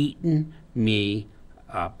hath eaten me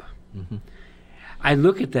up." Mm-hmm. I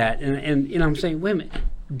look at that and I'm saying, wait a minute,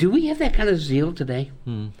 do we have that kind of zeal today?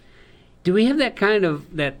 Mm. Do we have that kind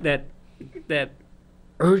of that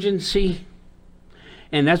urgency?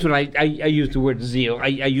 And that's what I use the word zeal. I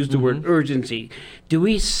use the word urgency. Do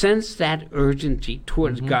we sense that urgency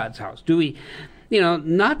towards God's house? Do we,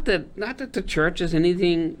 not that the church is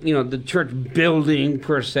anything, the church building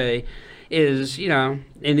per se is,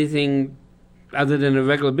 anything other than a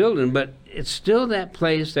regular building, but it's still that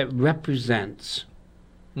place that represents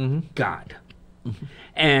God. Mm-hmm.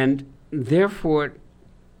 And therefore,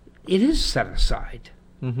 it is set aside.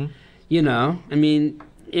 Mm-hmm.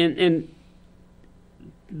 And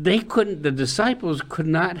the disciples could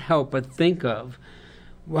not help but think of,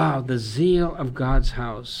 wow, the zeal of God's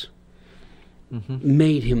house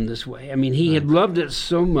made him this way. He had loved it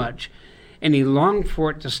so much, and he longed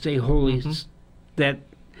for it to stay holy, that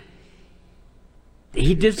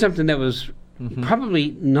he did something that was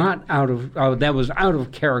probably not out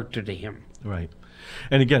of character to him. Right.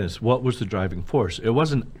 And again, it's what was the driving force? It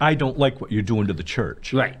wasn't, I don't like what you're doing to the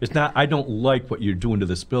church. Right. It's not, I don't like what you're doing to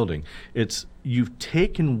this building. It's, you've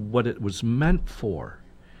taken what it was meant for,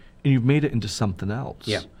 and you've made it into something else.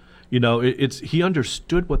 Yeah. He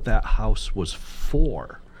understood what that house was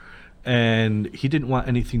for, and he didn't want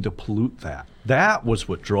anything to pollute that. That was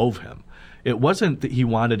what drove him. It wasn't that he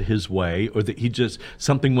wanted his way, or that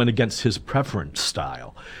something went against his preference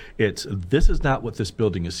style. It's, this is not what this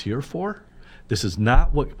building is here for. This is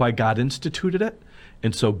not why God instituted it,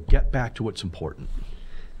 and so get back to what's important.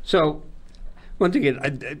 So, once again,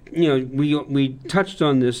 we touched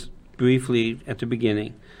on this briefly at the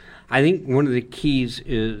beginning. I think one of the keys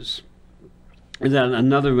is that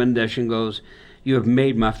another rendition goes, "You have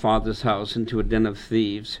made my father's house into a den of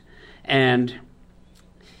thieves," and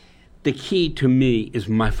the key to me is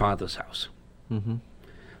my father's house. Mm-hmm.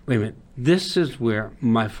 Wait a minute, this is where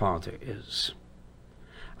my father is.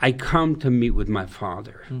 I come to meet with my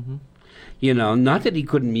father. Mm-hmm. Not that he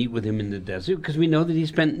couldn't meet with him in the desert, because we know that he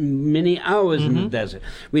spent many hours in the desert.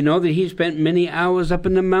 We know that he spent many hours up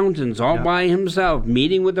in the mountains all by himself,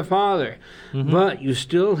 meeting with the Father. Mm-hmm. But you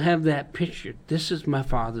still have that picture. This is my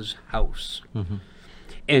Father's house. Mm-hmm.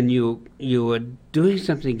 And you are doing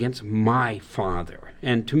something against my Father.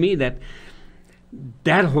 And to me, that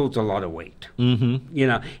holds a lot of weight.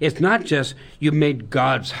 Mm-hmm. It's not just you made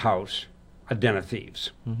God's house a den of thieves.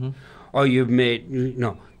 Mm-hmm. Or you've made,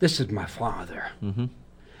 this is my Father.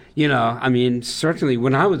 Mm-hmm. Certainly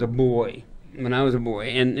when I was a boy,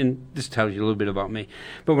 and this tells you a little bit about me,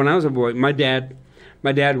 but when I was a boy, my dad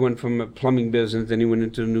went from a plumbing business, then he went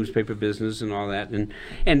into the newspaper business and all that,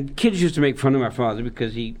 and kids used to make fun of my father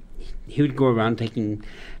because he would go around taking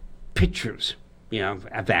pictures,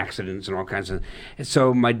 of accidents and all kinds of, and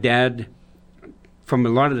so my dad, from a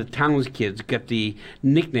lot of the town's kids, got the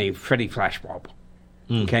nickname Freddie Flashbulb.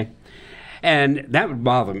 Okay? And that would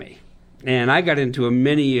bother me. And I got into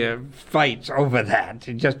many fights over that,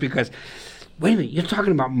 just because, wait a minute, you're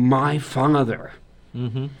talking about my father.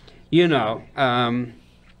 Mm-hmm. You know,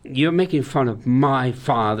 you're making fun of my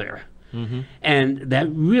father. Mm-hmm. And that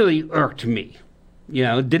really irked me. You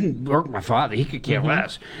know, it didn't irk my father. He could care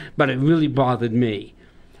less. But it really bothered me.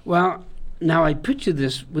 Well, now I picture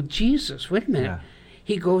this with Jesus. Wait a minute. Yeah.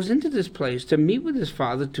 He goes into this place to meet with his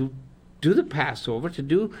father, to do the Passover, to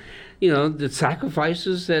do, you know, the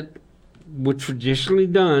sacrifices that were traditionally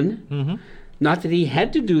done. Mm-hmm. Not that he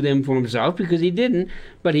had to do them for himself, because he didn't,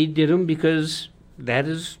 but he did them because that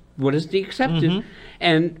is what is accepted. Mm-hmm.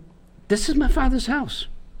 And this is my father's house.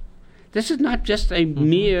 This is not just a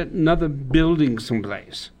mere another building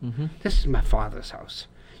someplace. Mm-hmm. This is my father's house.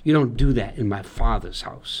 You don't do that in my father's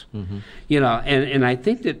house. Mm-hmm. You know, and I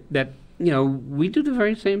think that, you know, we do the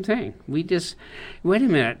very same thing. We just, wait a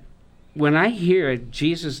minute, when I hear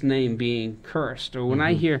Jesus' name being cursed, or when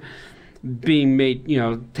I hear being made, you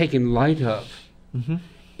know, taken light of,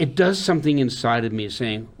 it does something inside of me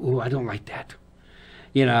saying, "Ooh, I don't like that."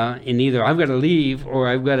 You know, and either I've got to leave or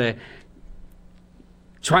I've got to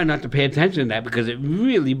try not to pay attention to that, because it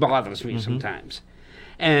really bothers me sometimes.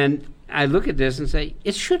 And I look at this and say,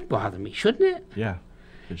 it should bother me, shouldn't it? Yeah,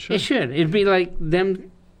 it should. It should. It'd be like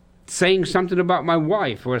them saying something about my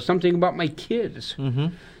wife or something about my kids, Mm-hmm.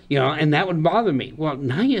 you know, and that would bother me. Well,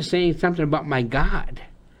 now you're saying something about my God.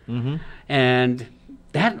 Mm-hmm. And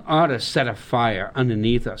that ought to set a fire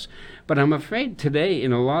underneath us. But I'm afraid today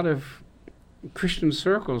in a lot of Christian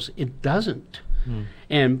circles, it doesn't.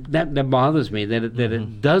 And that bothers me, that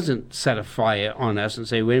it doesn't set a fire on us and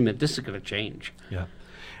say, wait a minute, this is going to change. Yeah.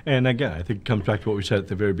 And again, I think it comes back to what we said at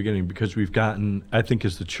the very beginning, because we've gotten, I think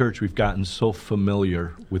as the church, we've gotten so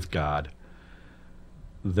familiar with God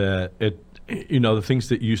that it, you know, the things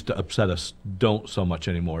that used to upset us don't so much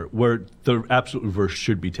anymore, where the absolute reverse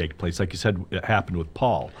should be taking place. Like you said, it happened with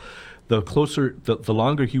Paul. The closer, the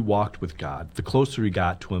longer he walked with God, the closer he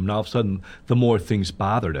got to him, and all of a sudden, the more things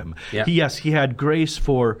bothered him. Yeah. He had grace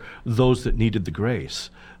for those that needed the grace.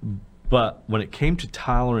 But when it came to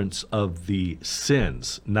tolerance of the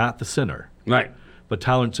sins, not the sinner, Right. but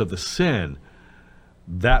tolerance of the sin,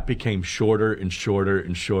 that became shorter and shorter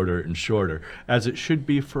and shorter and shorter, as it should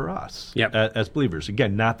be for us as believers.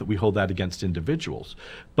 Again, not that we hold that against individuals,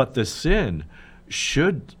 but the sin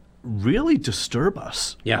should really disturb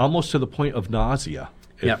us, almost to the point of nausea,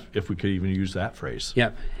 if we could even use that phrase.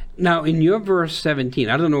 Yeah. Now, in your verse 17,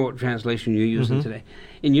 I don't know what translation you're using today.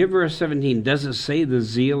 In your verse 17, does it say the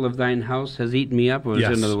zeal of thine house has eaten me up, or is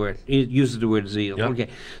it another word? It uses the word zeal. Yep. Okay.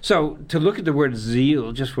 So to look at the word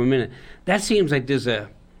zeal just for a minute, that seems like there's a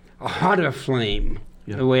hotter flame,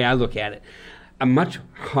 the way I look at it. A much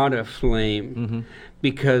hotter flame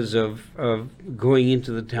because of going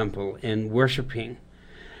into the temple and worshiping.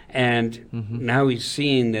 And now he's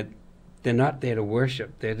seeing that they're not there to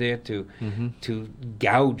worship. They're there to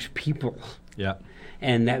gouge people. Yeah.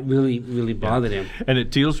 And that really, really bothered him. And it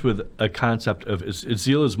deals with a concept of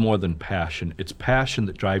zeal is more than passion. It's passion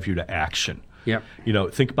that drives you to action. Yep. You know,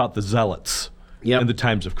 think about the zealots Yep. in the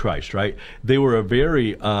times of Christ, right? They were a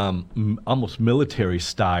very almost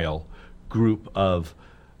military-style group of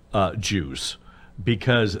Jews,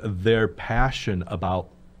 because their passion about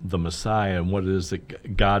the Messiah and what it is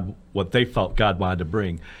that what they felt God wanted to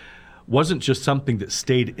bring, wasn't just something that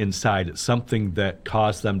stayed inside. It's something that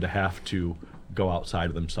caused them to have to go outside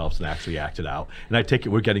of themselves and actually act it out. And I take it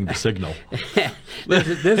we're getting the signal.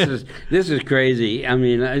 This is crazy. I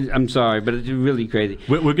mean, I'm sorry, but it's really crazy.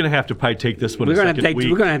 We're going to have to probably take this one We're a going second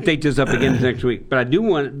week. to have to take this up again next week. But I do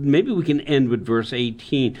want, maybe we can end with verse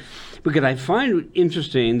 18, because I find it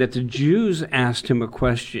interesting that the Jews asked him a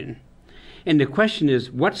question. And the question is,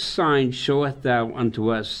 what sign showeth thou unto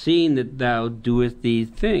us, seeing that thou doest these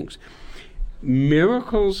things?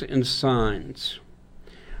 Miracles and signs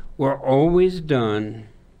were always done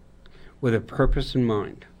with a purpose in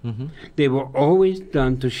mind. They were always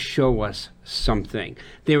done to show us something.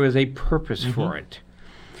 There was a purpose for it.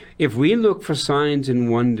 If we look for signs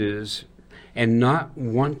and wonders and not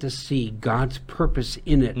want to see God's purpose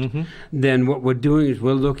in it, then what we're doing is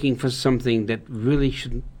we're looking for something that really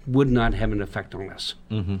would not have an effect on us.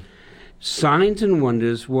 Signs and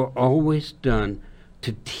wonders were always done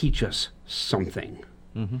to teach us something.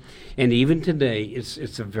 And even today, it's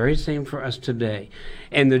the very same for us today.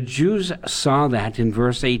 And the Jews saw that in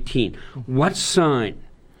verse 18. What sign?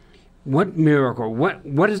 What miracle?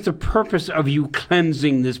 What is the purpose of you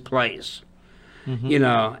cleansing this place? You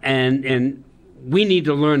know, and we need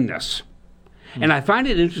to learn this. And I find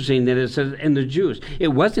it interesting that it says, and the Jews. It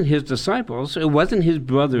wasn't his disciples. It wasn't his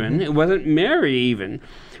brethren. It wasn't Mary even.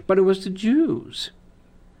 But it was the Jews.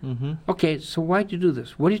 Okay, so why'd you do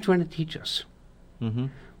this? What are you trying to teach us?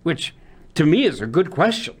 Which, to me, is a good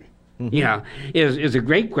question. You know, is a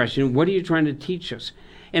great question. What are you trying to teach us?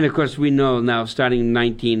 And, of course, we know now, starting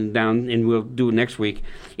 19 down, and we'll do it next week,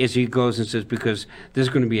 is he goes and says, because there's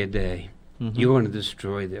going to be a day. You're going to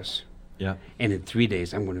destroy this. Yeah. And in 3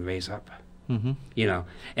 days, I'm going to raise up. You know,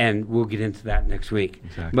 and we'll get into that next week.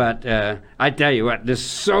 Exactly. But I tell you what, there's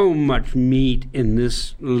so much meat in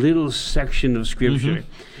this little section of Scripture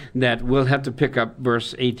that we'll have to pick up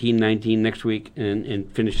verse 18, 19 next week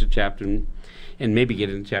and finish the chapter and maybe get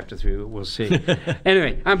into chapter 3. We'll see.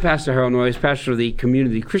 Anyway, I'm Pastor Harold Noyes, pastor of the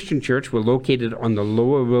Community Christian Church. We're located on the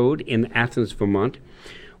Lower Road in Athens, Vermont.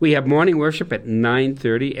 We have morning worship at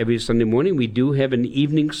 9:30 every Sunday morning. We do have an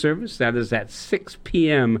evening service. That is at 6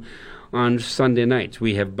 p.m. on Sunday nights.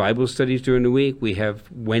 We have Bible studies during the week. We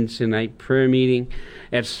have Wednesday night prayer meeting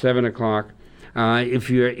at 7 o'clock. If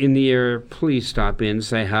you're in the area, please stop in,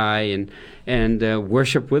 say hi, and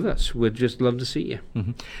worship with us. We'd just love to see you.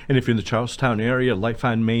 And if you're in the Charlestown area, Life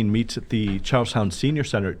on Main meets at the Charlestown Senior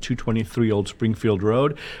Center at 223 Old Springfield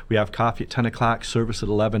Road. We have coffee at 10 o'clock, service at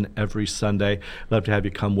 11 every Sunday. Love to have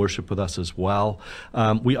you come worship with us as well.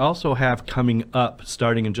 We also have coming up,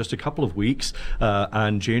 starting in just a couple of weeks,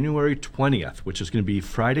 on January 20th, which is going to be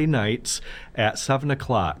Friday nights at 7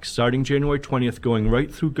 o'clock. Starting January 20th, going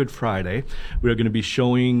right through Good Friday, we're going to be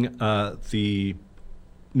showing the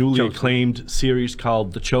newly acclaimed series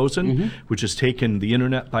called The Chosen, which has taken the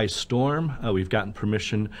internet by storm. We've gotten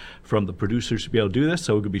permission from the producers to be able to do this,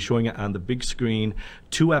 so we're going to be showing it on the big screen.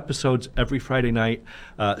 2 episodes every Friday night.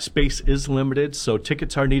 Space is limited, so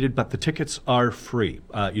tickets are needed, but the tickets are free.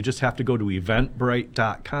 You just have to go to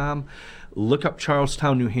eventbrite.com. Look up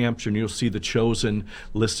Charlestown, New Hampshire, and you'll see The Chosen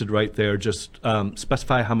listed right there. Just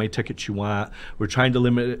specify how many tickets you want. We're trying to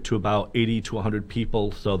limit it to about 80 to 100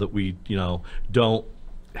 people so that we, don't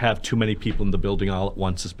have too many people in the building all at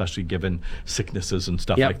once, especially given sicknesses and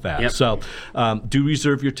stuff like that. So do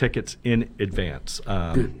reserve your tickets in advance.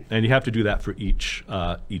 And you have to do that for each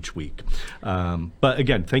week. But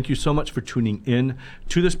again, thank you so much for tuning in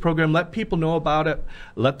to this program. Let people know about it.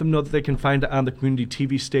 Let them know that they can find it on the community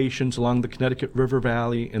TV stations along the Connecticut River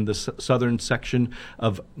Valley in the southern section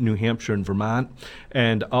of New Hampshire and Vermont.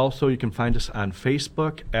 And also you can find us on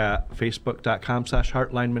Facebook at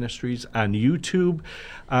facebook.com/Heartline Ministries, on YouTube,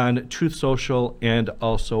 on Truth Social, and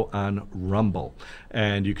also on Rumble.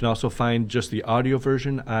 And you can also find just the audio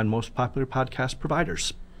version on most popular podcast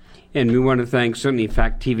providers. And we want to thank certainly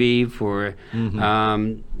Fact TV for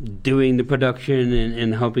doing the production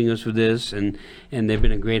and helping us with this. And they've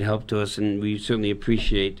been a great help to us, and we certainly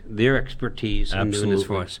appreciate their expertise in doing this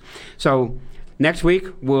for us. So next week,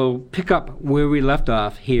 we'll pick up where we left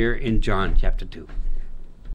off here in John chapter 2.